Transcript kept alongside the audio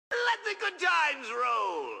the good times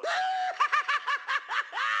roll.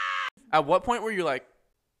 At what point were you like,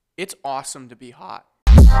 it's awesome to be hot?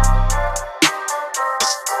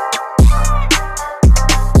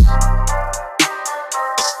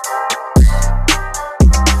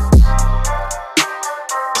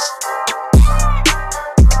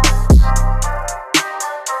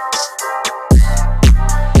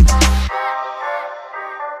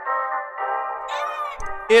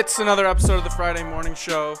 It's another episode of the Friday Morning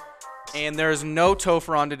Show, and there's no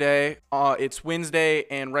Topher on today. It's Wednesday,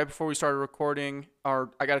 and right before we started recording, I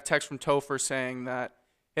got a text from Topher saying that,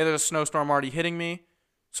 hey, there's a snowstorm already hitting me,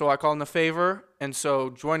 so I called in a favor, and so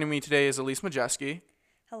joining me today is Elyse Majeski.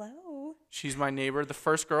 Hello. She's my neighbor, the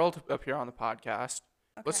first girl to appear on the podcast.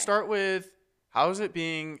 Okay. Let's start with, how's it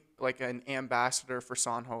being like an ambassador for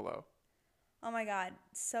San Holo? Oh my God,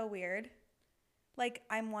 so weird. Like,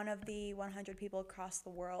 I'm one of the 100 people across the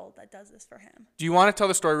world that does this for him. Do you want to tell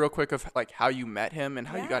the story real quick of like how you met him and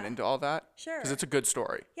how you got Yeah. into all that? Sure. Because it's a good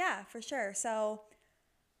story. Yeah, for sure. So,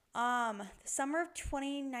 the summer of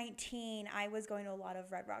 2019, I was going to a lot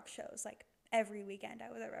of Red Rocks shows. Like, every weekend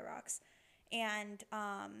I was at Red Rocks. And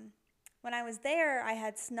when I was there, I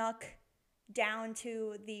had snuck down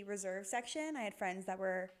to the reserve section. I had friends that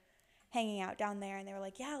were hanging out down there, and they were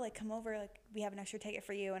like, yeah, like, come over. Like, we have an extra ticket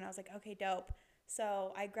for you. And I was like, okay, dope.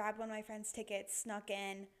 So I grabbed one of my friend's tickets, snuck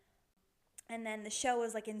in, and then the show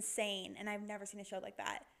was like insane, and I've never seen a show like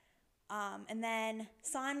that. And then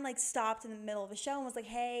San like stopped in the middle of the show and was like,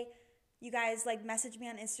 hey, you guys like message me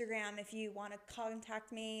on Instagram if you want to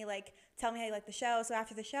contact me, like tell me how you like the show. So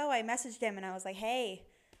after the show, I messaged him and I was like, hey,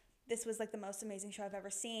 this was like the most amazing show I've ever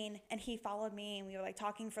seen. And he followed me and we were like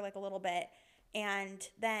talking for like a little bit. And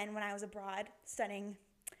then when I was abroad studying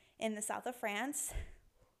in the south of France,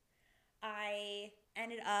 I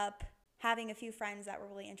ended up having a few friends that were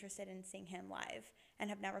really interested in seeing him live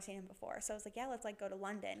and have never seen him before. So I was like, yeah, let's like go to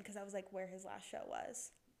London, because I was like where his last show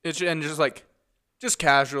was. And just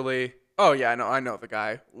casually, oh yeah, I know the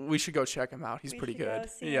guy. We should go check him out. He's pretty good. Go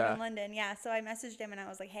see him in London. Yeah. So I messaged him and I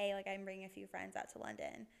was like, hey, like I'm bringing a few friends out to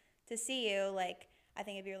London to see you. Like, I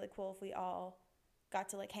think it'd be really cool if we all got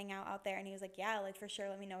to like hang out there. And he was like, yeah, like for sure.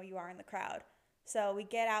 Let me know where you are in the crowd. So we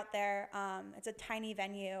get out there. It's a tiny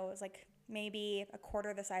venue. It was like maybe a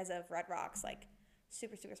quarter the size of Red Rocks, like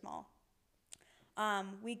super, super small.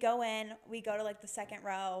 We go in, we go to like the second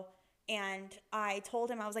row, and I told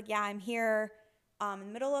him, I was like, yeah, I'm here in the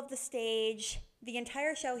middle of the stage. The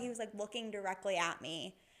entire show, he was like looking directly at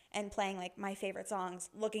me and playing like my favorite songs,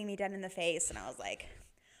 looking me dead in the face. And I was like,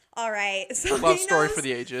 all right. So love story for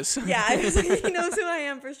the ages. Yeah, I was like, he knows who I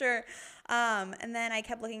am for sure. And then I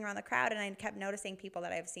kept looking around the crowd and I kept noticing people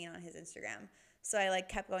that I've seen on his Instagram. So I like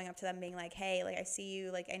kept going up to them being like, hey, like I see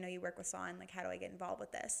you, like I know you work with San, like how do I get involved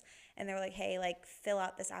with this? And they were like, hey, like fill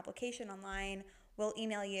out this application online. We'll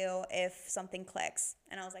email you if something clicks.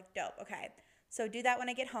 And I was like, dope, okay. So do that when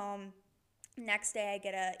I get home. Next day I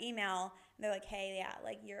get an email and they're like, hey, yeah,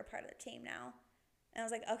 like you're a part of the team now. And I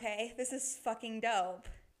was like, okay, this is fucking dope.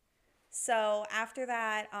 So after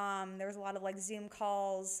that, there was a lot of like Zoom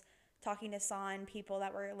calls, talking to San, people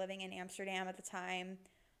that were living in Amsterdam at the time.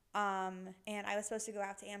 And I was supposed to go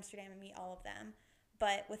out to Amsterdam and meet all of them.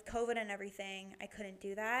 But with COVID and everything, I couldn't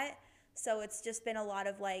do that. So it's just been a lot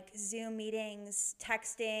of like Zoom meetings,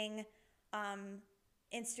 texting,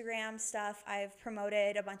 Instagram stuff. I've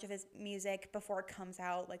promoted a bunch of his music before it comes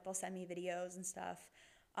out. Like they'll send me videos and stuff.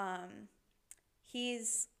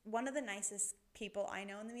 He's one of the nicest people I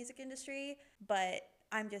know in the music industry, but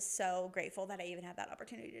I'm just so grateful that I even have that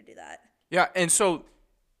opportunity to do that. Yeah, and so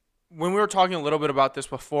when we were talking a little bit about this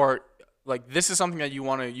before, like this is something that you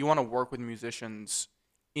want to work with musicians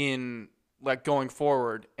in like going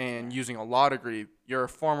forward and using a law degree. You're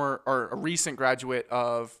a recent graduate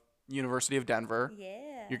of University of Denver.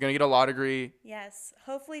 Yeah. You're going to get a law degree. Yes,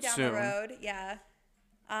 hopefully down soon. the road. Yeah.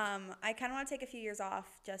 I kind of want to take a few years off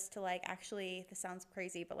just to like actually, this sounds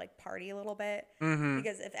crazy, but like party a little bit. Mm-hmm.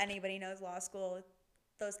 Because if anybody knows law school,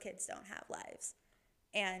 those kids don't have lives.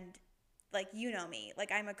 And like, you know me, like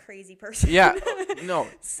I'm a crazy person. Yeah, no.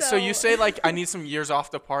 So you say like, I need some years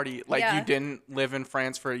off the party. Like Yeah. You didn't live in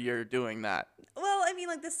France for a year doing that. Well, I mean,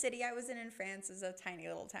 like the city I was in France is a tiny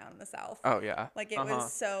little town in the south. Oh yeah. Like it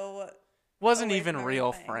was so... Wasn't away even from real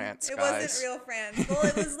everything. France, It guys. wasn't real France. Well,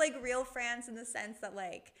 it was like real France in the sense that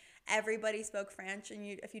like everybody spoke French,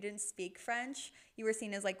 and if you didn't speak French, you were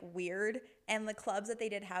seen as like weird. And the clubs that they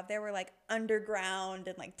did have there were like underground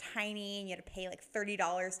and like tiny, and you had to pay like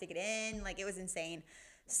 $30 to get in. Like it was insane.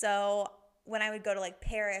 So when I would go to like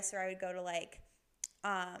Paris, or I would go to like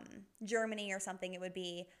Germany or something, it would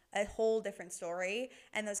be a whole different story.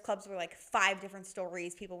 And those clubs were like 5 different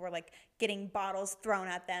stories. People were like getting bottles thrown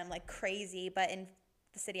at them like crazy. But in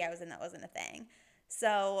the city I was in, that wasn't a thing.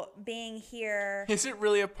 So being here, Is it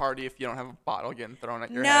really a party if you don't have a bottle getting thrown at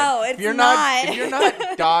your head? no, it's not. If you're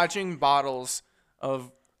not dodging bottles of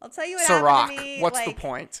I'll tell you what happened to Ciroc, me. what's the like,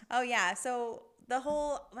 point? Oh yeah. So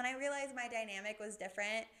when I realized my dynamic was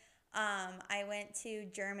different, I went to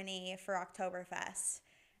Germany for Oktoberfest,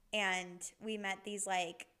 and we met these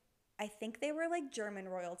like, I think they were like German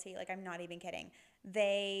royalty. Like, I'm not even kidding.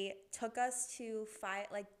 They took us to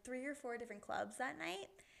 3 or 4 different clubs that night,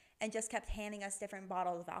 and just kept handing us different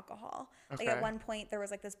bottles of alcohol. Okay. Like at one point there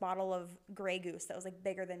was like this bottle of Grey Goose that was like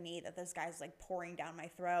bigger than me that this guy was like pouring down my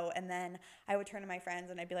throat. And then I would turn to my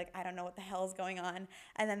friends and I'd be like, I don't know what the hell is going on.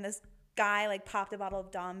 And then this guy like popped a bottle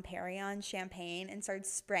of Dom Perignon champagne and started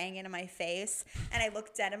spraying it in my face. And I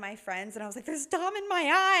looked dead at my friends and I was like, there's Dom in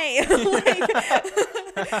my eye.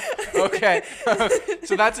 Okay.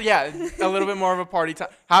 So that's, a little bit more of a party time.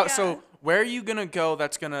 Yeah. So where are you going to go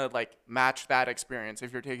that's going to like match that experience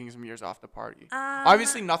if you're taking some years off the party?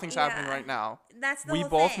 Obviously nothing's happening right now. That's the We whole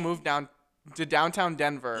both thing. moved down to downtown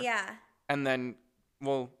Denver. Yeah. And then,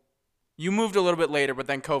 you moved a little bit later, but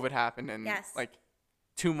then COVID happened and Yes. like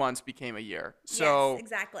 2 months became a year. So yes,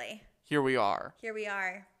 exactly. here we are. Here we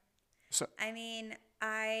are. So I mean,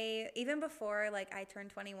 even before like I turned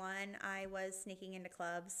 21, I was sneaking into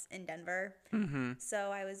clubs in Denver. mhm.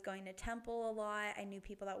 So I was going to Temple a lot. I knew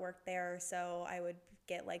people that worked there, so I would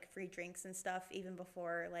get like free drinks and stuff even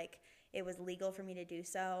before like it was legal for me to do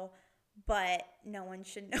so. But no one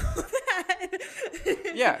should know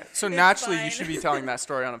that. Yeah, so It's naturally fine. you should be telling that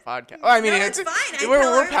story on a podcast. Oh, I mean, No, it's fine. I tell we're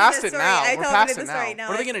everybody past the it story. now. I We're tell past everybody it the now. story. No,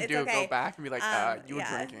 What are they it's- gonna do? it's okay. Go back and be like, you were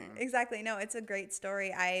yeah, drinking. Exactly. No, it's a great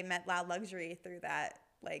story. I met Loud Luxury through that,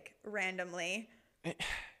 like randomly.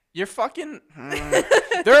 You're fucking.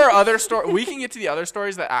 There are other stories. We can get to the other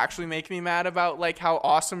stories that actually make me mad about like how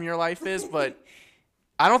awesome your life is, but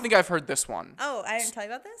I don't think I've heard this one. Oh, I didn't tell you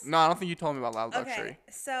about this? No, I don't think you told me about Loud Luxury. Okay,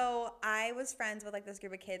 so I was friends with like this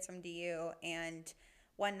group of kids from DU, and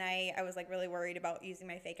one night I was like really worried about using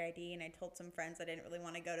my fake ID, and I told some friends I didn't really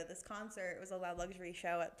want to go to this concert. It was a Loud Luxury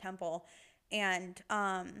show at Temple, and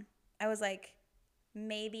I was like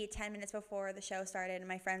maybe 10 minutes before the show started, and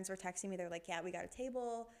my friends were texting me. They're like, "Yeah, we got a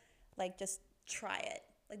table. Like, just try it.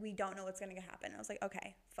 Like, we don't know what's gonna happen." I was like,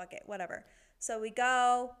 "Okay, fuck it, whatever." So we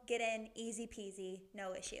go, get in, easy peasy,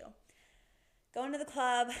 no issue. Go into the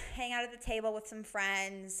club, hang out at the table with some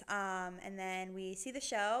friends, and then we see the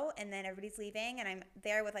show, and then everybody's leaving, and I'm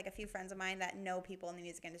there with like a few friends of mine that know people in the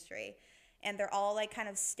music industry, and they're all like kind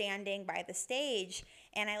of standing by the stage,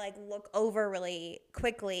 and I like look over really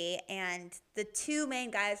quickly, and the 2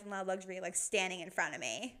 main guys from Loud Luxury like standing in front of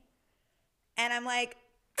me, and I'm like,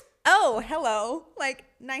 oh, hello, like,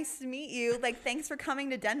 nice to meet you, like, thanks for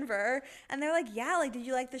coming to Denver. And they're like, yeah, like, did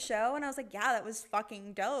you like the show? And I was like, yeah, that was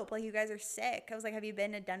fucking dope, like, you guys are sick. I was like, have you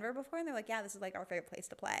been to Denver before? And they're like, yeah, this is like our favorite place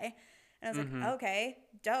to play. And I was like, okay,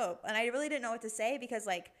 dope. And I really didn't know what to say because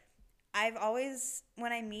like I've always,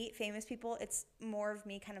 when I meet famous people, it's more of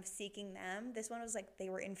me kind of seeking them. This one was like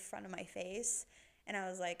they were in front of my face, and I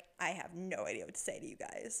was like, I have no idea what to say to you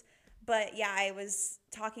guys. But yeah, I was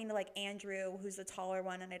talking to like Andrew, who's the taller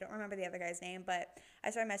one, and I don't remember the other guy's name, but I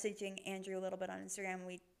started messaging Andrew a little bit on Instagram, and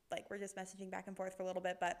we like were just messaging back and forth for a little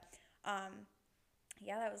bit. But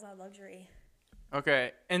yeah, that was Loud Luxury.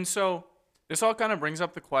 Okay, and so this all kind of brings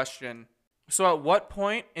up the question. So at what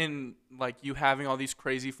point in like you having all these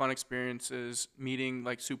crazy fun experiences, meeting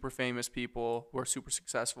like super famous people who are super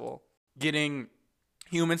successful, getting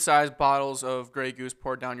human-sized bottles of Grey Goose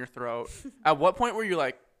poured down your throat, at what point were you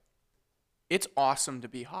like, it's awesome to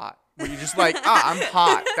be hot? Were you just like, I'm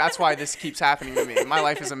hot. That's why this keeps happening to me. My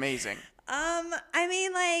life is amazing. I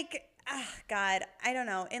mean, like, God, I don't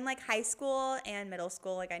know. In like high school and middle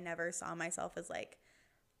school, like I never saw myself as like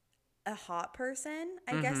a hot person,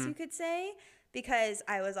 I guess you could say, because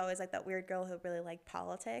I was always like that weird girl who really liked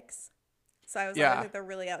politics. So I was always like the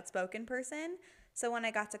really outspoken person. So when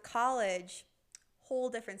I got to college, whole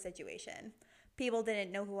different situation. People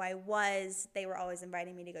didn't know who I was. They were always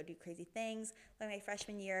inviting me to go do crazy things. Like my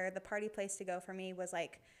freshman year, the party place to go for me was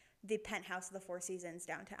like the penthouse of the Four Seasons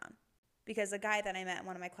downtown. Because the guy that I met in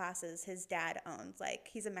one of my classes, his dad owns like,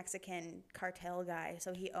 he's a Mexican cartel guy.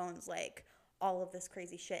 So he owns like all of this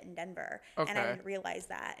crazy shit in Denver. Okay. And I didn't realize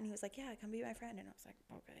that. And he was like, yeah, come be my friend. And I was like,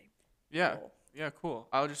 okay. Yeah. Cool. Yeah, cool.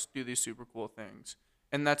 I'll just do these super cool things.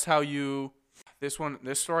 And that's how you, this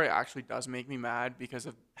story actually does make me mad because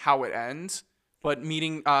of how it ends. but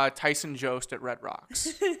meeting Tyson Jost at Red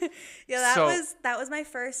Rocks. Yeah, So- that was my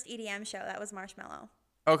first EDM show. That was Marshmello.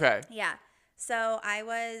 Okay. Yeah. So I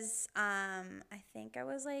was, I think I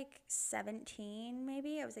was like 17,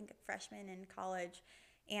 maybe. I was a freshman in college,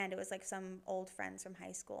 and it was like some old friends from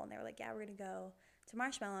high school, and they were like, "Yeah, we're gonna go to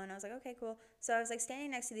Marshmello," and I was like, "Okay, cool." So I was like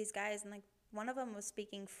standing next to these guys, and like one of them was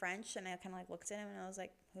speaking French, and I kind of like looked at him, and I was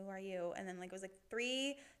like, "Who are you?" And then like it was like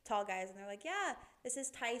 3 tall guys, and they're like, "Yeah, this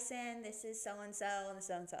is Tyson, this is so and so, and this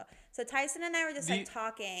so and so." So Tyson and I were just like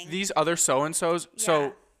talking. These other so-and-sos. Yeah.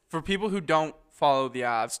 So for people who don't follow the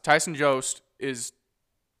Avs, Tyson Jost is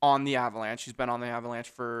on the Avalanche. He's been on the Avalanche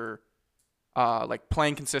for like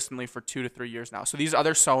playing consistently for 2 to 3 years now. So these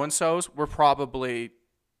other so-and-sos were probably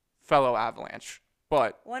fellow Avalanche.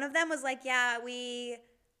 But One of them was like, "Yeah, we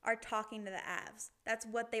are talking to the Avs." That's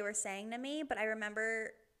what they were saying to me. But I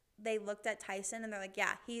remember they looked at Tyson and they're like,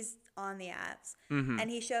 "Yeah, he's on the Avs." And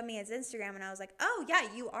he showed me his Instagram, and I was like, "Oh,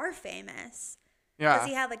 yeah, you are famous." yeah, Because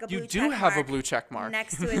he had like a blue you check do have a mark blue check mark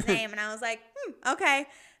next to his name. And I was like, okay.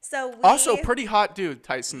 So we, Also, pretty hot dude,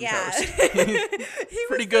 Tyson yeah. Jost. He was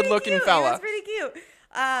Pretty good-looking cute. fella. He was pretty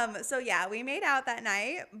cute. So yeah, we made out that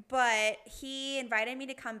night, but he invited me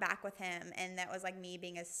to come back with him, and that was like me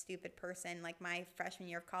being a stupid person. Like my freshman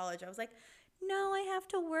year of college, I was like, "No, I have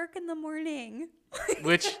to work in the morning."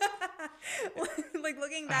 Which, like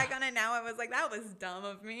looking back on it now, I was like, that was dumb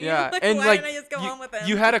of me. yeah, Like, and why like didn't I just go home with him?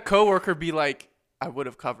 you had a coworker be like, "I would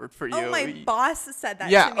have covered for you." Oh, my boss said that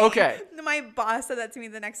Yeah, to me. okay. My boss said that to me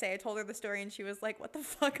the next day. I told her the story, and she was like, "What the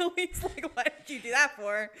fuck, Elyse? Like, what did you do that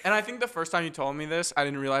for?" And I think the first time you told me this, I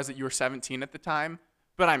didn't realize that you were 17 at the time.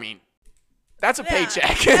 But I mean, that's a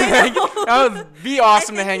paycheck. Like, that would be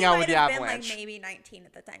awesome to hang out with the Avalanche. Been like maybe 19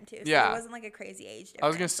 at the time too. So Yeah. it wasn't like a crazy age difference. I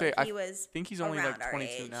was gonna say, Like, I he was think he's only like around our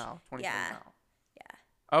 22 age. now. 22 Yeah. now.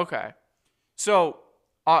 Yeah. Okay. So,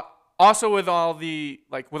 also with all the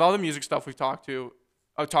music stuff we've talked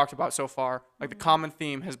about so far, like the common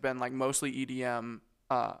theme has been like mostly EDM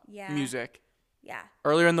Yeah. music. Yeah.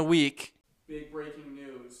 Earlier in the week, big breaking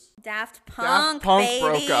news. Daft Punk, Daft Punk baby.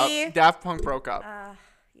 broke up. Daft Punk broke up.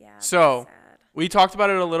 Yeah. So, sad. we talked about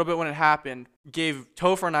it a little bit when it happened. Gave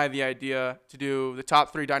Topher and I the idea to do the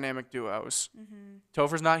top 3 dynamic duos.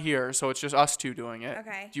 Topher's not here, so it's just us 2 doing it.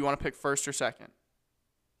 Okay. Do you want to pick first or second?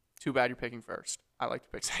 Too bad you're picking first. I like to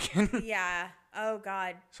pick second. Yeah. Oh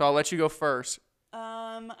God. So I'll let you go first.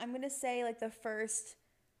 I'm gonna say like the first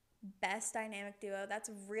best dynamic duo. That's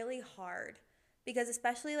really hard because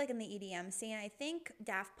especially like in the EDM scene, I think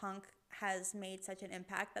Daft Punk has made such an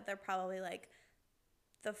impact that they're probably like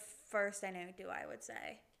the first dynamic duo, I would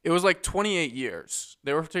say. It was like 28 years.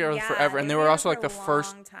 They were together Yeah, forever, and they they were were also together like the for a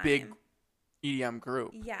first long time. big EDM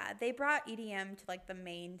group. Yeah, they brought EDM to like the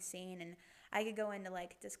main scene, and I could go into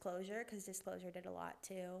like Disclosure because Disclosure did a lot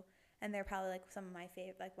too, and they're probably like some of my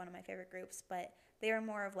favorite, like one of my favorite groups. But they were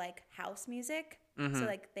more of like house music, so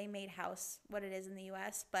like they made house what it is in the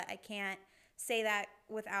U.S. But I can't say that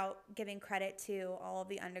without giving credit to all of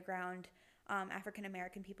the underground African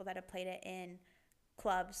American people that have played it in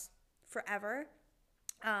clubs forever.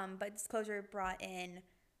 But Disclosure brought in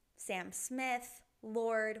Sam Smith,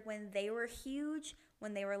 Lord, when they were huge,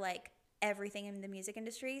 when they were like everything in the music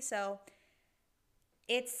industry. So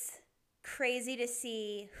it's crazy to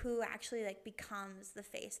see who actually like becomes the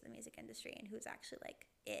face of the music industry and who's actually like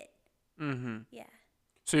it. Yeah.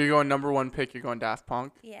 So you're going number 1 pick. You're going Daft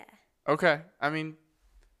Punk. Yeah. Okay. I mean,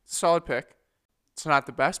 it's a solid pick. It's not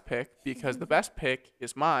the best pick because the best pick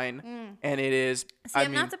is mine, and it is. See,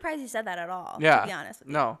 I'm not surprised you said that at all. Yeah. To be honest with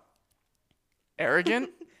you. No. Arrogant?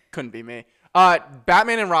 Couldn't be me.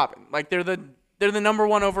 Batman and Robin. Like they're the number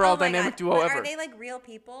 1 overall Oh my dynamic God. duo But ever. Are they like real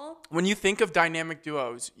people? When you think of dynamic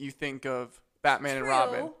duos, you think of Batman and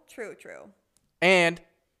Robin. True. And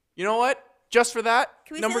you know what? Just for that,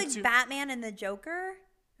 Can we number say like 2. Batman and the Joker?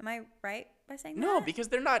 Am I right by saying that? No, because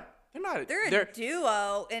they're not. They're a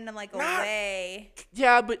duo in like a way.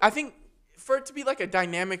 Yeah, but I think for it to be like a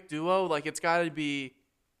dynamic duo, like it's got to be.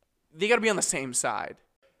 They got to be on the same side,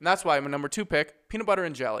 and that's why my number 2 pick, peanut butter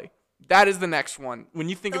and jelly. That is the next one. When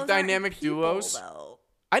you think Those of dynamic aren't people, though, though.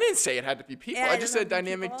 I didn't say it had to be people. Yeah, I it just doesn't said have to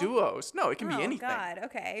be dynamic people? duos. No, it can be Oh anything. God,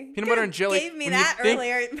 okay. Peanut butter and jelly. Gave me When you that think-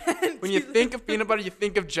 earlier. When you think of peanut butter, you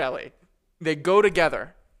think of jelly. They go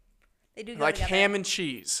together. They do go Like together. ham and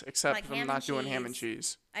cheese, except Like I'm ham not and doing ham and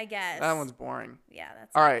cheese. cheese. I guess. That one's boring. Yeah,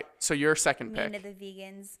 that's All right, so your second mean pick. to the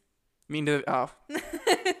vegans. Mean to oh.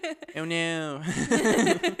 Oh no.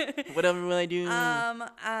 Whatever will I do?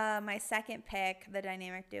 My second pick, the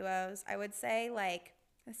dynamic duos, I would say like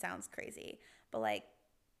it sounds crazy, but like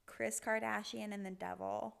Kris Kardashian and the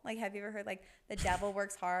devil. Like, have you ever heard, like, the devil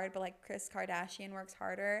works hard, but, like, Kris Kardashian works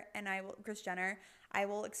harder? And Kris Jenner, I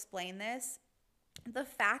will explain this. The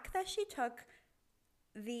fact that she took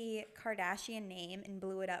the Kardashian name and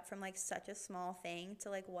blew it up from, like, such a small thing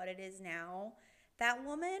to, like, what it is now, that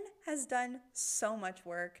woman has done so much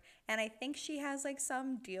work. And I think she has, like,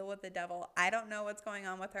 some deal with the devil. I don't know what's going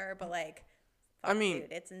on with her, but, like, fuck,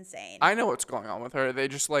 dude, it's insane. I know what's going on with her. They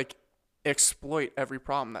just, like, exploit every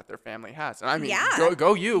problem that their family has. And I mean,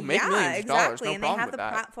 go you, make millions of dollars, no problem with that. And they have the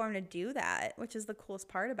platform to do that, which is the coolest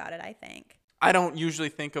part about it, I think. I don't usually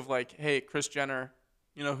think of, like, hey, Kris Jenner,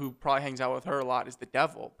 you know, who probably hangs out with her a lot, is the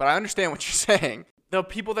devil. But I understand what you're saying. The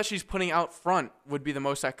people that she's putting out front would be the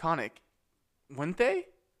most iconic, wouldn't they?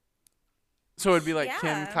 So it would be like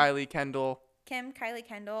Kim, Kylie, Kendall,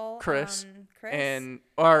 Kris, and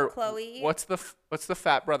or Khloe. What's the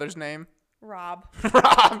fat brother's name? Rob.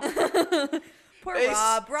 Rob. Poor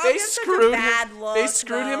Rob. Rob gets such a bad look. They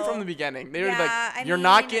screwed him from the beginning. They were like, you're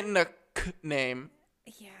not getting a name.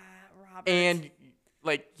 Yeah, Robert. And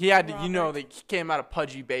like he had to, you know, he came out of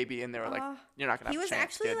Pudgy Baby, and they were like, you're not gonna have a chance. He was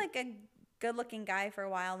actually kid. like a good-looking guy for a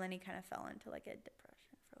while, and then he kind of fell into like a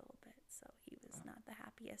depression for a little bit. So he was not the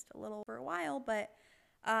happiest for a while, but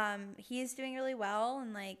he's doing really well,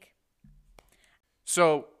 and like.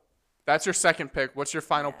 So, that's your second pick. What's your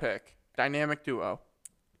final pick? Dynamic duo.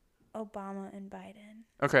 Obama and Biden.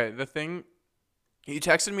 Okay, the thing, you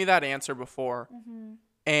texted me that answer before,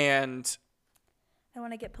 and I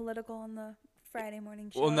want to get political on the Friday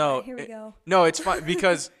morning show. Well, no, right, here we go. No, it's fine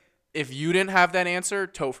because if you didn't have that answer,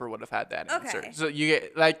 Topher would have had that answer. So you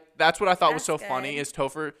get like that's what I thought was so funny is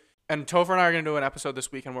Topher and I are gonna do an episode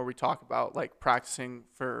this weekend where we talk about like practicing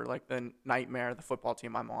for like the Nightmare, the football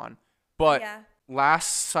team I'm on. But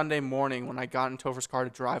last Sunday morning when I got in Topher's car to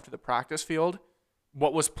drive to the practice field,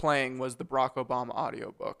 what was playing was the Barack Obama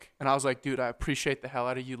audiobook. And I was like, dude, I appreciate the hell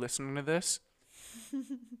out of you listening to this.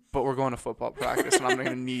 But we're going to football practice, and I'm going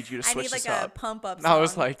to need you to switch this up. I need like a pump-up song. I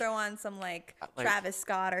was like, throw on some like Travis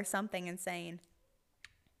Scott or something insane.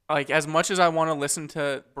 Like, as much as I want to listen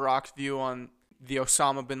to Barack's view on the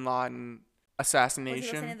Osama bin Laden assassination. Was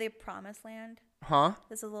he listening to The Promised Land? Huh?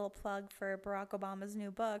 This is a little plug for Barack Obama's new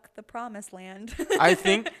book, The Promised Land. I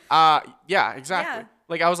think, yeah, exactly. Yeah.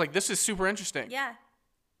 Like, I was like, this is super interesting. Yeah.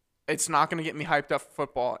 It's not going to get me hyped up for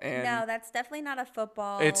football. And no, that's definitely not a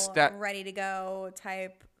football ready to go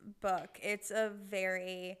type book. It's a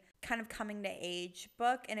very kind of coming to age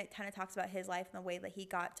book, and it kind of talks about his life and the way that he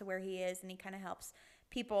got to where he is, and he kind of helps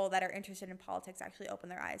people that are interested in politics actually open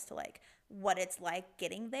their eyes to like what it's like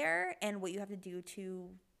getting there and what you have to do to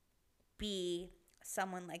be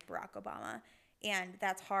someone like Barack Obama. And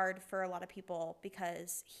that's hard for a lot of people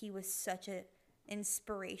because he was such an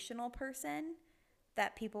inspirational person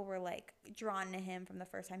that people were like drawn to him from the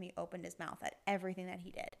first time he opened his mouth at everything that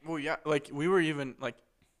he did. Well, yeah, like we were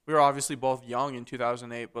obviously both young in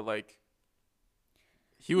 2008, but like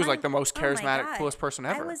he was like the most charismatic, coolest person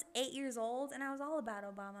ever. I was 8 years old and I was all about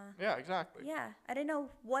Obama. Yeah, exactly. Yeah, I didn't know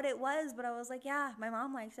what it was, but I was like, yeah, my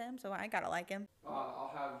mom likes him, so I gotta like him.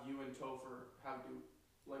 I'll have you and Topher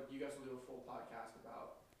like you guys will do a full podcast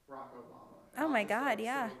about Barack Obama. Oh my God,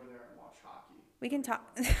 yeah. Sit over there and watch hockey. We can talk.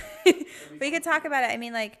 We could talk about it. I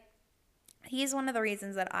mean, like, he's one of the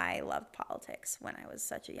reasons that I loved politics when I was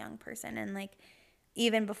such a young person, and like,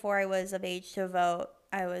 even before I was of age to vote,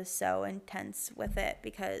 I was so intense with it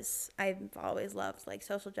because I've always loved like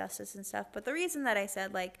social justice and stuff. But the reason that I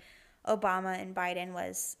said like Obama and Biden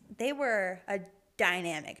was they were a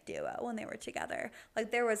dynamic duo when they were together.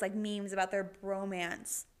 Like there was like memes about their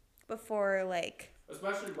bromance before like.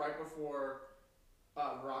 Especially right before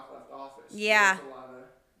Barack left office. Yeah. There was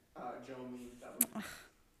a lot of Joe memes that were,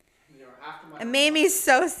 after my. It made me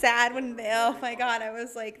so sad when they. Oh my God! I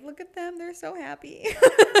was like, look at them, they're so happy.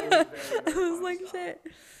 I was like, shit.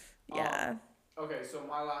 Yeah. Okay, so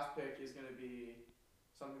my last pick is gonna be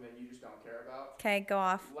something that you just don't care about. Okay, go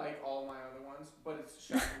off. Like all my other ones, but it's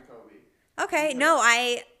Shaq and Kobe. Okay, because, no,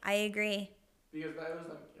 I agree. Because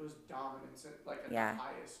it was dominance like at the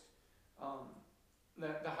highest.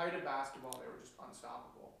 The height of basketball, they were just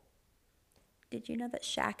unstoppable. Did you know that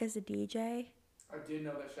Shaq is a DJ? I did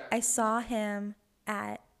know that Shaq. I saw him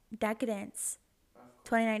at Decadence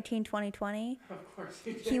 2019-2020. Of course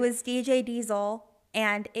he did. He was DJ Diesel,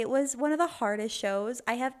 and it was one of the hardest shows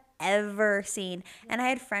I have ever seen. And I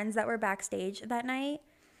had friends that were backstage that night,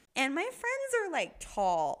 and my friends are like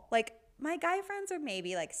tall. Like my guy friends are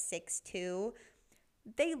maybe like 6'2".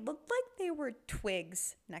 They looked like they were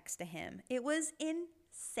twigs next to him. It was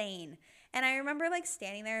insane. And I remember like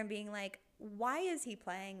standing there and being like, why is he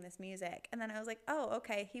playing this music? And then I was like, oh,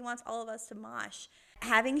 okay, he wants all of us to mosh.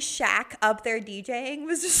 Having Shaq up there DJing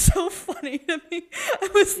was just so funny to me. I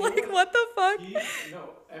was like, what the fuck? No,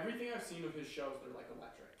 everything I've seen of his shows, they're like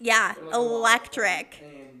electric. Yeah, They're like electric.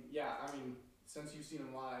 And yeah, I mean, since you've seen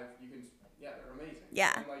him live, you can, yeah, they're amazing.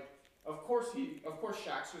 Yeah. And like, of course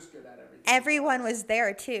Shaq's just good at everything. Everyone was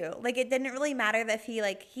there too. Like, it didn't really matter that he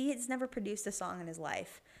has never produced a song in his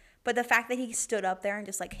life. But the fact that he stood up there and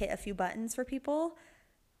just like hit a few buttons for people,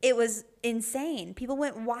 it was insane. People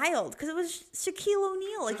went wild because it was Shaquille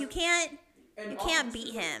O'Neal. Like, you can't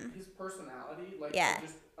beat him. His personality, like, yeah. I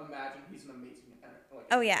just imagine he's an amazing like.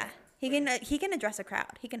 Oh yeah, he can address a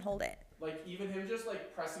crowd. He can hold it. Like, even him just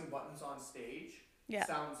like pressing buttons on stage. Yeah.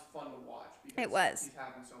 Sounds fun to watch because it was. He's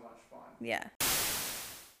having so much fun. Yeah.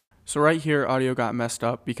 So right here, audio got messed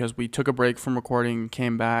up because we took a break from recording,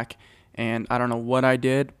 came back, and I don't know what I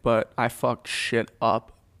did, but I fucked shit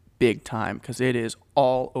up big time because it is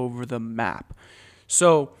all over the map.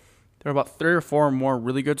 So there are about 3 or 4 more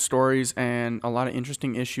really good stories and a lot of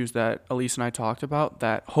interesting issues that Elyse and I talked about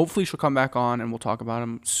that hopefully she'll come back on and we'll talk about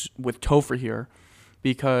them with Topher here,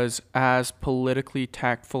 because as politically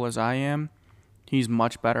tactful as I am, he's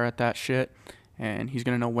much better at that shit and he's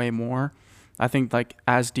going to know way more. I think like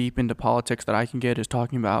as deep into politics that I can get is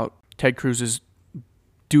talking about Ted Cruz's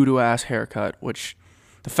doo-doo-ass haircut, which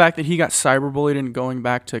the fact that he got cyberbullied and going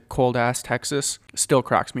back to cold-ass Texas still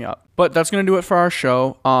cracks me up. But that's going to do it for our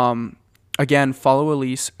show. Again, follow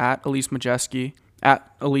Elyse at Elyse Majeski,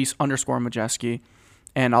 at Elyse_Majeski,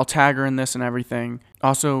 and I'll tag her in this and everything.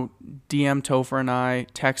 Also, DM Topher and I,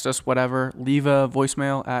 text us, whatever. Leave a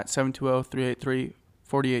voicemail at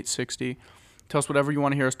 720-383-4860. Tell us whatever you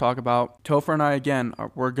want to hear us talk about. Topher and I, again,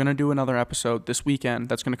 we're going to do another episode this weekend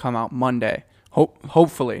that's going to come out Monday.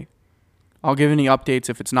 Hopefully. I'll give any updates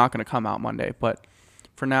if it's not going to come out Monday. But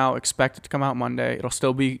for now, expect it to come out Monday. It'll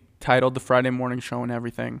still be titled The Friday Morning Show and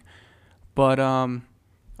everything. But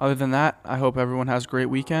other than that, I hope everyone has a great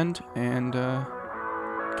weekend. And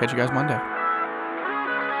catch you guys Monday.